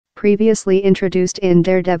Previously introduced in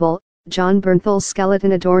Daredevil, Jon Bernthals'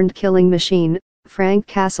 skeleton-adorned killing machine, Frank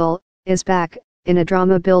Castle, is back, in a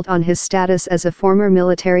drama built on his status as a former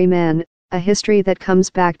military man, a history that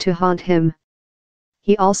comes back to haunt him.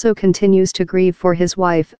 He also continues to grieve for his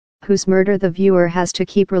wife, whose murder the viewer has to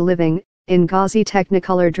keep reliving, in gauzy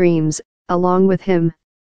Technicolor dreams, along with him.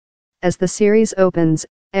 As the series opens,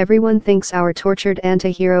 everyone thinks our tortured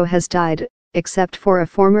anti-hero has died, except for a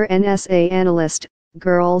former NSA analyst,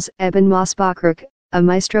 Girls Eben Mosbachrook, a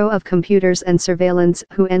maestro of computers and surveillance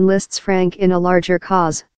who enlists Frank in a larger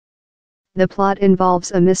cause. The plot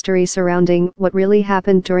involves a mystery surrounding what really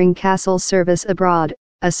happened during Castle's service abroad,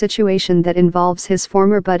 a situation that involves his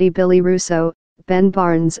former buddy Billy Russo, Ben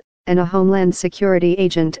Barnes, and a Homeland Security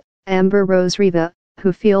agent, Amber Rose Riva,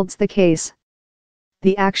 who fields the case.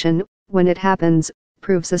 The action, when it happens,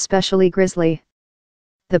 proves especially grisly.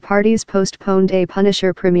 The parties postponed a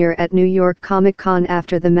Punisher premiere at New York Comic Con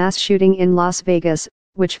after the mass shooting in Las Vegas,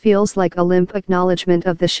 which feels like a limp acknowledgement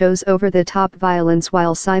of the show's over-the-top violence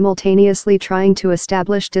while simultaneously trying to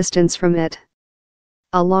establish distance from it.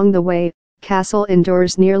 Along the way, Castle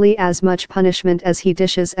endures nearly as much punishment as he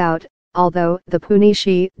dishes out, although the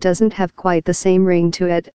Punishi doesn't have quite the same ring to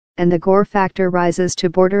it, and the gore factor rises to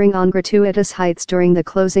bordering on gratuitous heights during the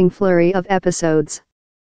closing flurry of episodes.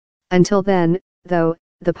 Until then, though,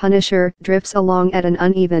 the Punisher drifts along at an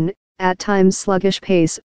uneven, at times sluggish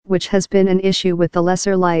pace, which has been an issue with the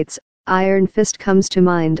lesser lights. Iron Fist comes to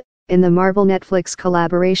mind, in the Marvel-Netflix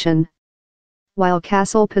collaboration. While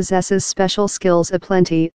Castle possesses special skills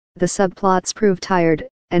aplenty, the subplots prove tired,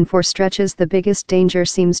 and for stretches the biggest danger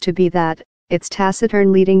seems to be that, its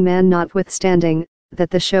taciturn leading man notwithstanding,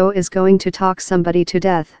 that the show is going to talk somebody to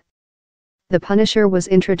death. The Punisher was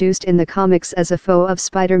introduced in the comics as a foe of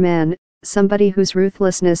Spider-Man, somebody whose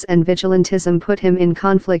ruthlessness and vigilantism put him in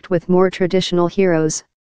conflict with more traditional heroes.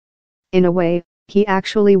 In a way, he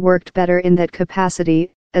actually worked better in that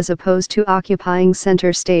capacity, as opposed to occupying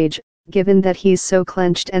center stage, given that he's so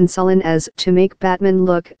clenched and sullen as to make Batman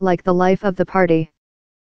look like the life of the party.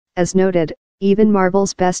 As noted, even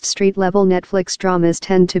Marvel's best street-level Netflix dramas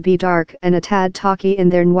tend to be dark and a tad talky in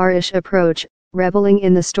their noirish approach, reveling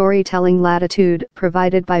in the storytelling latitude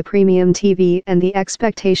provided by premium TV and the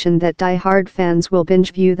expectation that die-hard fans will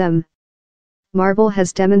binge-view them. Marvel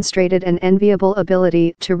has demonstrated an enviable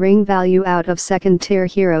ability to wring value out of second-tier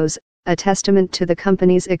heroes, a testament to the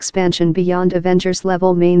company's expansion beyond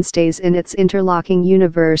Avengers-level mainstays in its interlocking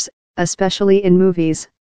universe, especially in movies.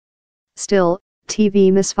 Still, TV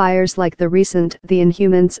misfires like the recent The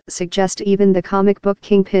Inhumans suggest even the comic book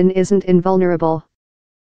Kingpin isn't invulnerable.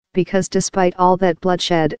 Because despite all that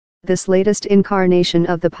bloodshed, this latest incarnation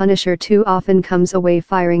of the Punisher too often comes away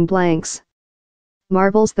firing blanks.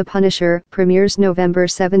 Marvel's The Punisher premieres November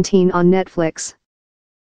 17 on Netflix.